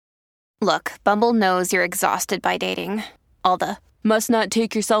Look, Bumble knows you're exhausted by dating. All the must not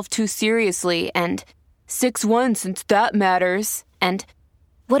take yourself too seriously and 6'1" since that matters. And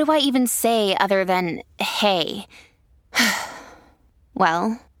what do I even say other than hey?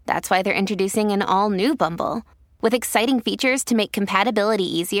 Well, that's why they're introducing an all-new Bumble with exciting features to make compatibility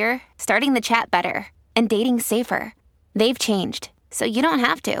easier, starting the chat better, and dating safer. They've changed, so you don't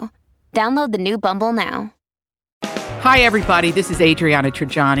have to. Download the new Bumble now. Hi, everybody. This is Adriana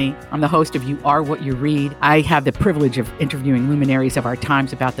Trajani. I'm the host of You Are What You Read. I have the privilege of interviewing luminaries of our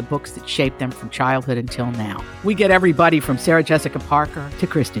times about the books that shaped them from childhood until now. We get everybody from Sarah Jessica Parker to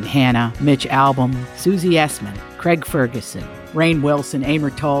Kristen Hanna, Mitch Albom, Susie Essman, Craig Ferguson, Rainn Wilson,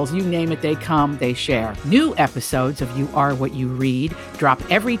 Amor Tolls, you name it, they come, they share. New episodes of You Are What You Read drop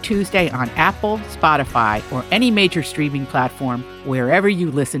every Tuesday on Apple, Spotify, or any major streaming platform wherever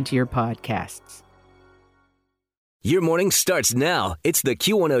you listen to your podcasts. Your morning starts now. It's the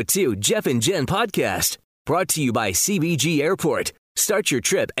Q102 Jeff and Jen podcast brought to you by CBG Airport. Start your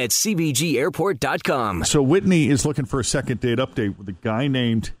trip at CBGAirport.com. So Whitney is looking for a second date update with a guy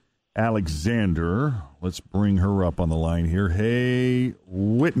named Alexander. Let's bring her up on the line here. Hey,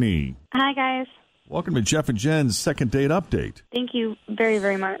 Whitney. Hi, guys. Welcome to Jeff and Jen's second date update. Thank you very,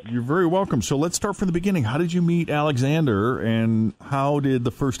 very much. You're very welcome. So let's start from the beginning. How did you meet Alexander, and how did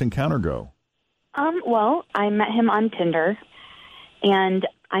the first encounter go? Well, I met him on Tinder, and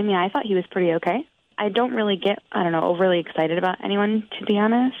I thought he was pretty okay. I don't really get, overly excited about anyone, to be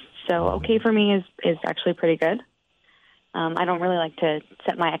honest. So okay for me is actually pretty good. I don't really like to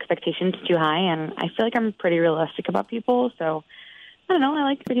set my expectations too high, and I feel like I'm pretty realistic about people. So I don't know. I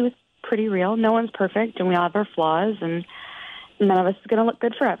like that he was pretty real. No one's perfect, and we all have our flaws, and none of us is going to look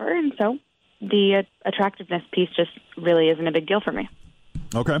good forever. And so the attractiveness piece just really isn't a big deal for me.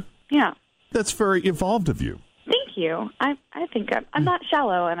 Okay. Yeah. That's very evolved of you. Thank you. I think I'm not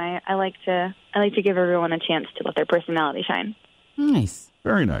shallow, and I like to give everyone a chance to let their personality shine. Nice.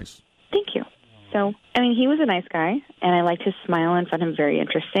 Very nice. Thank you. So, he was a nice guy, and I liked his smile and found him very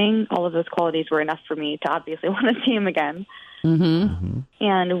interesting. All of those qualities were enough for me to obviously want to see him again. Mm-hmm.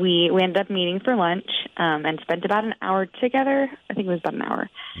 And we ended up meeting for lunch and spent about an hour together. I think it was about an hour.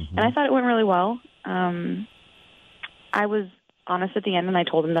 Mm-hmm. And I thought it went really well. I was honest at the end, and I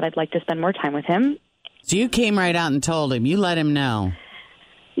told him that I'd like to spend more time with him. So you came right out and told him. You let him know.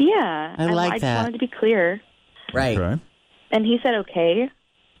 Yeah. I like I that. just wanted to be clear. Right. Okay. And he said okay.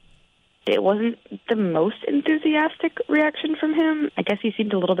 It wasn't the most enthusiastic reaction from him. I guess he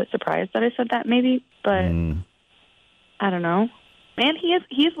seemed a little bit surprised that I said that maybe, but I don't know. And he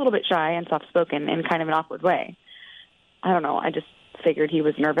is a little bit shy and soft-spoken in kind of an awkward way. I don't know. I just figured he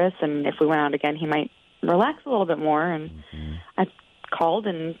was nervous, and if we went out again, he might relax a little bit more. And I called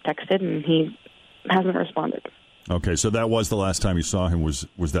and texted, and he hasn't responded. Okay, so that was the last time you saw him was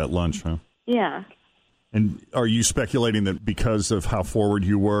that lunch, huh? Yeah. And are you speculating that because of how forward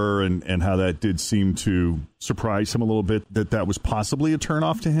you were and how that did seem to surprise him a little bit, that was possibly a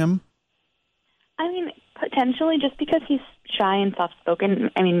turnoff to him? Potentially, just because he's shy and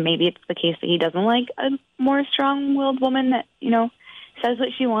soft-spoken. Maybe it's the case that he doesn't like a more strong-willed woman that, says what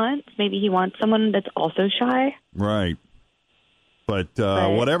she wants. Maybe he wants someone that's also shy. Right. But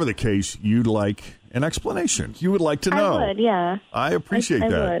whatever the case, you'd like an explanation. You would like to know. I would, yeah. I appreciate I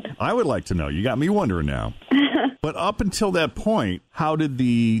that. would. I would like to know. You got me wondering now. But up until that point, how did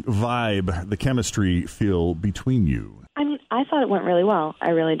the vibe, the chemistry feel between you? I thought it went really well. I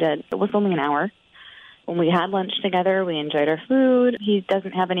really did. It was only an hour. When we had lunch together, we enjoyed our food. He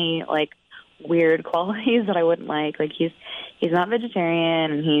doesn't have any, weird qualities that I wouldn't like. He's not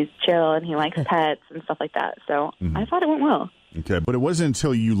vegetarian, and he's chill, and he likes pets and stuff like that. So I thought it went well. Okay, but it wasn't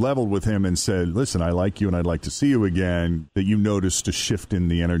until you leveled with him and said, listen, I like you and I'd like to see you again, that you noticed a shift in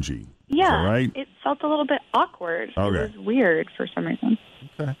the energy. Yeah, right? It felt a little bit awkward. Okay. It was weird for some reason.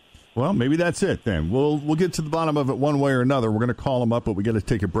 Okay. Well, maybe that's it then. We'll get to the bottom of it one way or another. We're going to call him up, but we got to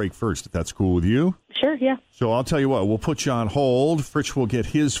take a break first, if that's cool with you. Sure, yeah. So I'll tell you what, we'll put you on hold. Fritch will get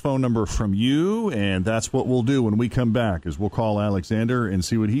his phone number from you, and that's what we'll do when we come back, is we'll call Alexander and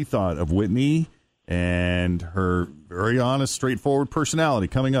see what he thought of Whitney and her very honest, straightforward personality.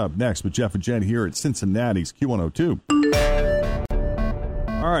 Coming up next with Jeff and Jen here at Cincinnati's Q102.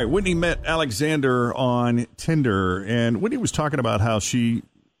 All right, Whitney met Alexander on Tinder, and Whitney was talking about how she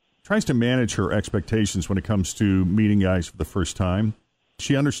tries to manage her expectations when it comes to meeting guys for the first time.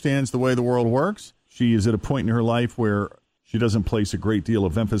 She understands the way the world works. She is at a point in her life where she doesn't place a great deal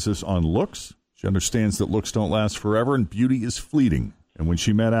of emphasis on looks. She understands that looks don't last forever and beauty is fleeting. And when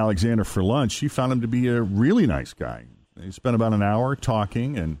she met Alexander for lunch, she found him to be a really nice guy. They spent about an hour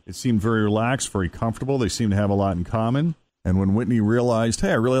talking, and it seemed very relaxed, very comfortable. They seemed to have a lot in common. And when Whitney realized, hey,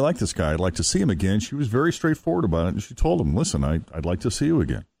 I really like this guy, I'd like to see him again, she was very straightforward about it. And she told him, listen, I'd like to see you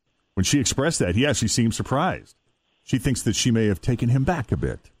again. When she expressed that, he actually seemed surprised. She thinks that she may have taken him back a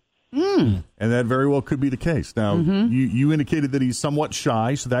bit. And that very well could be the case. Now, you indicated that he's somewhat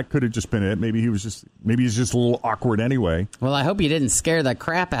shy, so that could have just been it. Maybe he's just a little awkward anyway. Well, I hope you didn't scare the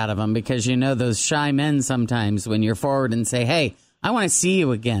crap out of him, because you know those shy men sometimes, when you're forward and say, hey, I want to see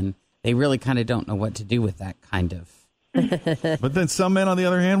you again, they really kind of don't know what to do with that kind of. But then some men, on the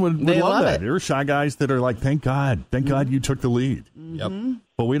other hand, would love that. There are shy guys that are like, thank God you took the lead. Yep.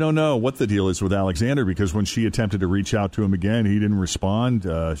 But we don't know what the deal is with Alexander, because when she attempted to reach out to him again, he didn't respond.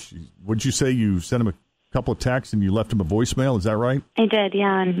 What'd you say? You sent him a couple of texts and you left him a voicemail. Is that right? I did,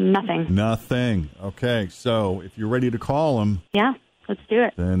 yeah, and nothing. Nothing. Okay, so if you're ready to call him. Yeah, let's do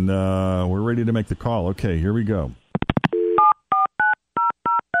it. Then we're ready to make the call. Okay, here we go.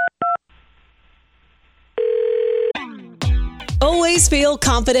 Always feel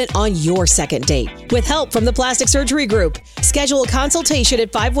confident on your second date. With help from the Plastic Surgery Group. Schedule a consultation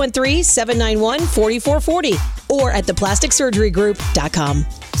at 513-791-4440 or at theplasticsurgerygroup.com.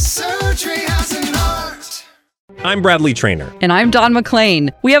 Surgery has an art. I'm Bradley Trainer. And I'm Don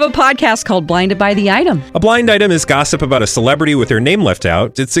McClain. We have a podcast called Blinded by the Item. A blind item is gossip about a celebrity with their name left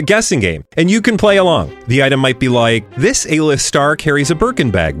out. It's a guessing game, and you can play along. The item might be like, this A-list star carries a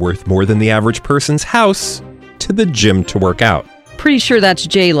Birkin bag worth more than the average person's house to the gym to work out. Pretty sure that's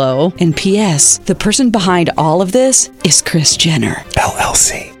J-Lo. And P.S. the person behind all of this is Kris Jenner,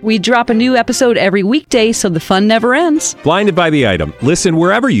 LLC. We drop a new episode every weekday so the fun never ends. Blinded by the Item. Listen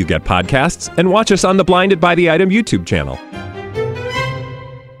wherever you get podcasts and watch us on the Blinded by the Item YouTube channel.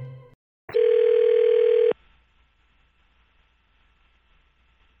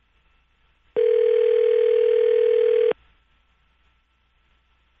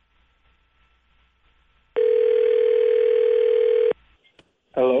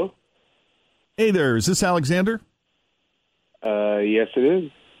 Hello? Hey there, is this Alexander? Yes, it is.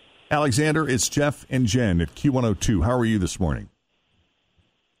 Alexander, it's Jeff and Jen at Q102. How are you this morning?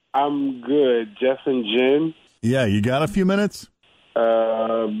 I'm good. Jeff and Jen? Yeah, you got a few minutes?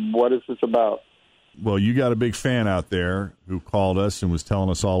 What is this about? Well, you got a big fan out there who called us and was telling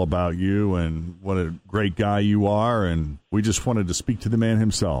us all about you and what a great guy you are, and we just wanted to speak to the man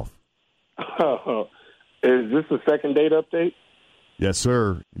himself. Oh, is this a second date update? Yes,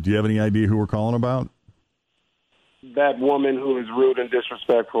 sir. Do you have any idea who we're calling about? That woman who is rude and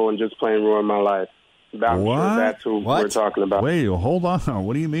disrespectful and just plain ruined my life. I'm sure that's who we're talking about. Wait, hold on.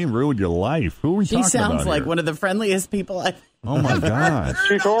 What do you mean ruined your life? Who are we talking about? She sounds like here? one of the friendliest people I've... Oh, my God.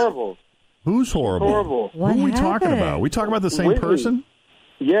 She's horrible. Who's horrible? She's horrible. Who are we talking about? We talking about the same Whitney. person?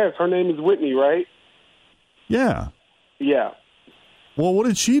 Yes, her name is Whitney, right? Yeah. Yeah. Well, what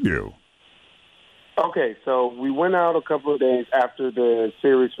did she do? Okay, so we went out a couple of days after the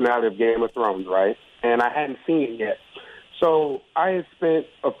series finale of Game of Thrones, right? And I hadn't seen it yet. So I had spent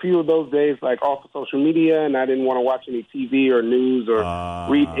a few of those days like off of social media, and I didn't want to watch any TV or news or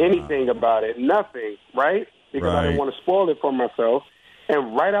read anything about it. Nothing, right? Because I didn't want to spoil it for myself.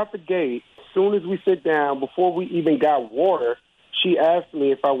 And right out the gate, as soon as we sit down, before we even got water, she asked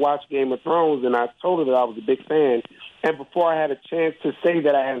me if I watched Game of Thrones, and I told her that I was a big fan. And before I had a chance to say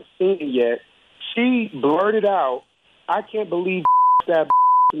that I hadn't seen it yet, she blurted out, I can't believe that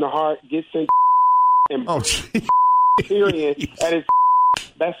in the heart gets in and period.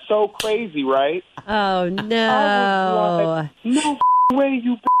 That's so crazy, right? Oh, no. I was like, no way,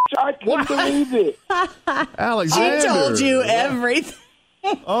 you bitch. I couldn't believe it. Alexander. She told you everything.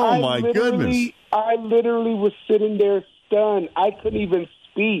 Oh, my goodness. I literally was sitting there stunned. I couldn't even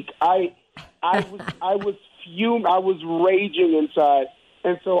speak. I was fumed. I was raging inside.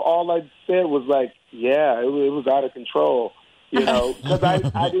 And so all I said was like, yeah, it was out of control, you know, because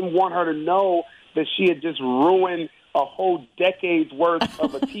I didn't want her to know that she had just ruined a whole decade's worth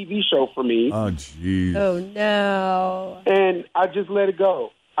of a TV show for me. Oh, jeez. Oh, no. And I just let it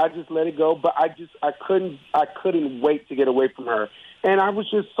go. But I couldn't wait to get away from her. And I was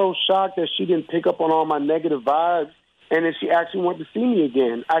just so shocked that she didn't pick up on all my negative vibes and that she actually wanted to see me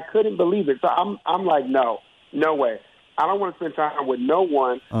again. I couldn't believe it. So I'm like, no way. I don't want to spend time with no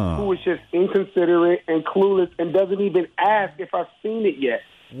one who is just inconsiderate and clueless and doesn't even ask if I've seen it yet.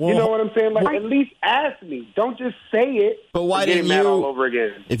 Well, you know what I'm saying? Like, at least ask me. Don't just say it. But why didn't you? All over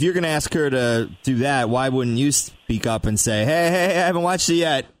again. If you're going to ask her to do that, why wouldn't you speak up and say, hey, I haven't watched it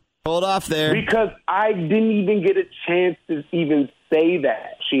yet. Hold off there. Because I didn't even get a chance to even say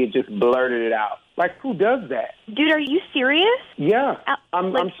that. She had just blurted it out. Like, who does that? Dude, are you serious? Yeah,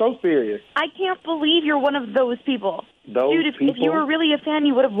 I'm so serious. I can't believe you're one of those people. those Dude, if people. you were really a fan,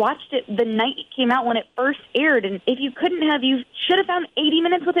 you would have watched it the night it came out when it first aired. And if you couldn't have, you should have found 80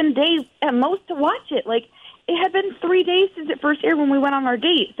 minutes within days at most to watch it. Like, it had been 3 days since it first aired when we went on our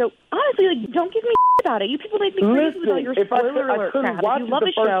date. So, honestly, like, don't give me about it. You people make me crazy with all your if spoiler I alert couldn't crap. watch If it you love the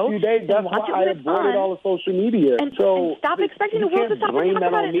a first show, few days, then that's watch why it I when it's avoided on. all of social media. And stop expecting the you world to can't stop and blame talk that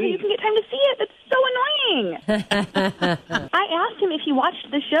about on it so me. you can get time to see it. That's so annoying. I asked him if he watched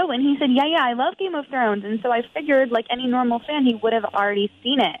the show, and he said, yeah, I love Game of Thrones. And so I figured, like any normal fan, he would have already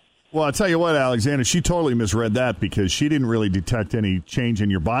seen it. Well, I'll tell you what, Alexander, she totally misread that because she didn't really detect any change in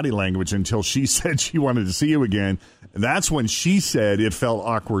your body language until she said she wanted to see you again. And that's when she said it felt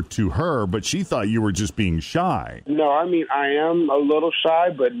awkward to her, but she thought you were just being shy. No, I mean, I am a little shy,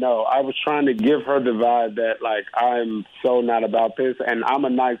 but no, I was trying to give her the vibe that, like, I'm so not about this, and I'm a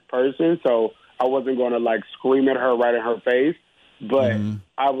nice person, so I wasn't going to, like, scream at her right in her face. But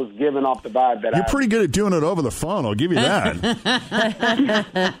I was giving off the vibe that You're pretty good at doing it over the phone, I'll give you that.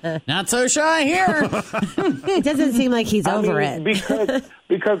 Not so shy here. It doesn't seem like he's over it. Because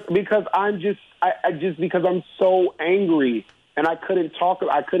I'm because I'm so angry and I couldn't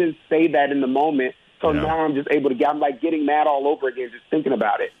say that in the moment. So now I'm just able to I'm like getting mad all over again just thinking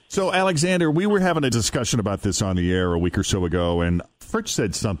about it. So, Alexander, we were having a discussion about this on the air a week or so ago, and Fritch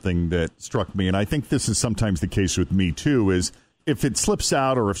said something that struck me, and I think this is sometimes the case with me, too, is if it slips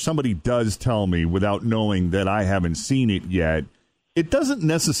out or if somebody does tell me without knowing that I haven't seen it yet, it doesn't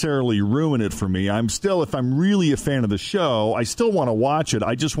necessarily ruin it for me. I'm still, if I'm really a fan of the show, I still want to watch it.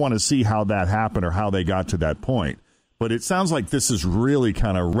 I just want to see how that happened or how they got to that point. But it sounds like this has really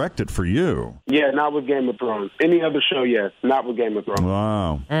kind of wrecked it for you. Yeah, not with Game of Thrones. Any other show, yes. Not with Game of Thrones.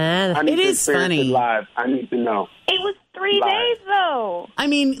 Wow. I need it to is experience funny. it live. I need to know. It was 3 days, though. I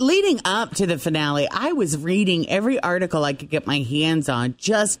mean, leading up to the finale, I was reading every article I could get my hands on,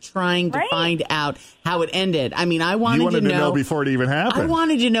 just trying to find out how it ended. I mean, I wanted to know before it even happened. I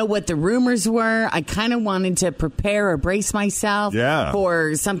wanted to know what the rumors were. I kind of wanted to prepare or brace myself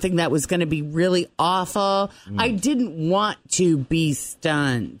for something that was going to be really awful. I didn't want to be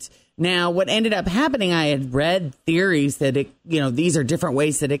stunned. Now, what ended up happening, I had read theories that these are different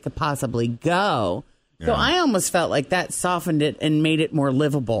ways that it could possibly go. So I almost felt like that softened it and made it more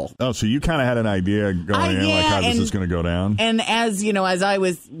livable. Oh, so you kind of had an idea going in, like how this is going to go down? And as I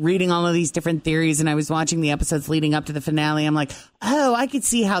was reading all of these different theories and I was watching the episodes leading up to the finale, I'm like, oh, I could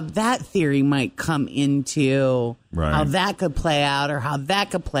see how that theory might come into how that could play out or how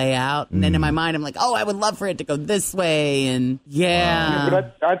that could play out. And then in my mind, I'm like, oh, I would love for it to go this way. And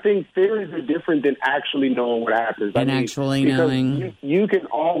But I think theories are different than actually knowing what happens. Actually knowing. You can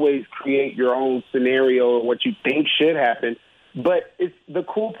always create your own scenario or what you think should happen. But the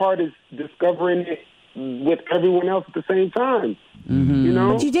cool part is discovering it with everyone else at the same time. Mm-hmm. You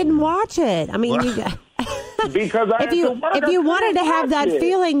know? But you didn't watch it. I mean, because if you wanted to have that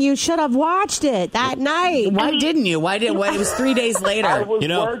feeling, you should have watched it that night. Why didn't you? It was 3 days later. I was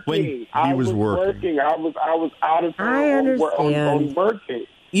working. I was working. I was out of town. I understand. Working.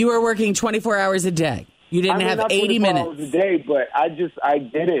 You were working 24 hours a day. You didn't have 80 minutes hours a day, but I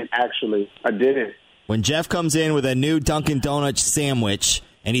didn't actually. I didn't. When Jeff comes in with a new Dunkin' Donuts sandwich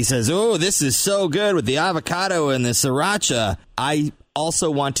and he says, oh, this is so good with the avocado and the sriracha, I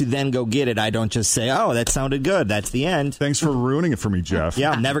also want to then go get it. I don't just say, oh, that sounded good. That's the end. Thanks for ruining it for me, Jeff.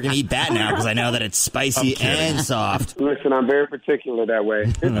 Yeah, I'm never going to eat that now because I know that it's spicy and soft. Listen, I'm very particular that way.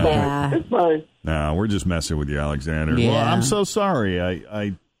 It's fine. It's fine. No, we're just messing with you, Alexander. Yeah. Well, I'm so sorry.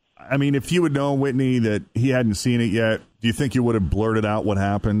 I mean, if you had known, Whitney, that he hadn't seen it yet, do you think you would have blurted out what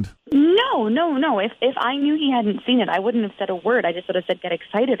happened? No. If I knew he hadn't seen it, I wouldn't have said a word. I just would have said get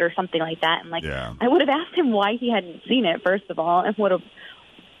excited or something like that. And I would have asked him why he hadn't seen it, first of all, and would have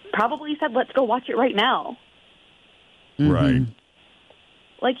probably said, let's go watch it right now. Right.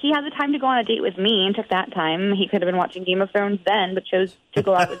 Like, he had the time to go on a date with me and took that time. He could have been watching Game of Thrones then, but chose to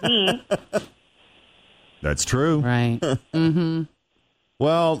go out with me. That's true. Right. Mm-hmm.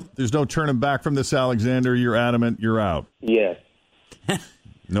 Well, there's no turning back from this, Alexander. You're adamant. You're out. Yes.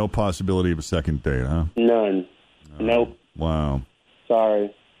 No possibility of a second date, huh? None. Nope. Wow.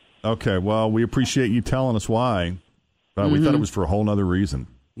 Sorry. Okay, well, we appreciate you telling us why. But we thought it was for a whole other reason.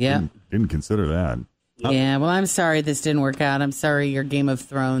 Yeah. Didn't consider that. Yeah, well, I'm sorry this didn't work out. I'm sorry your Game of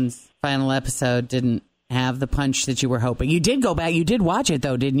Thrones final episode didn't have the punch that you were hoping. You did go back. You did watch it,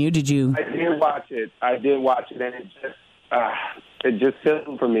 though, didn't you? Did you? I did watch it, and it just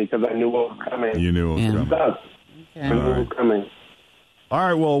filled for me because I knew what was coming. You knew what was coming. I knew what was coming. All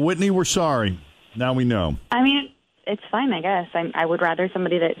right, well, Whitney, we're sorry. Now we know. I mean, it's fine, I guess. I would rather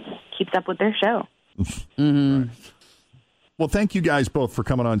somebody that keeps up with their show. Mm-hmm. Well, thank you guys both for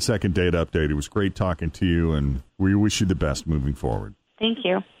coming on Second Date Update. It was great talking to you, and we wish you the best moving forward. Thank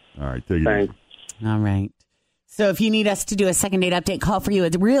you. All right. There you go. All right. So if you need us to do a Second Date Update call for you,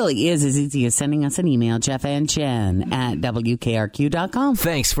 it really is as easy as sending us an email, Jeff and Jen at WKRQ.com.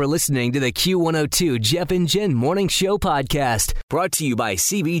 Thanks for listening to the Q102 Jeff and Jen Morning Show podcast, brought to you by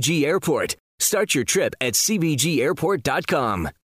CBG Airport. Start your trip at CBGAirport.com.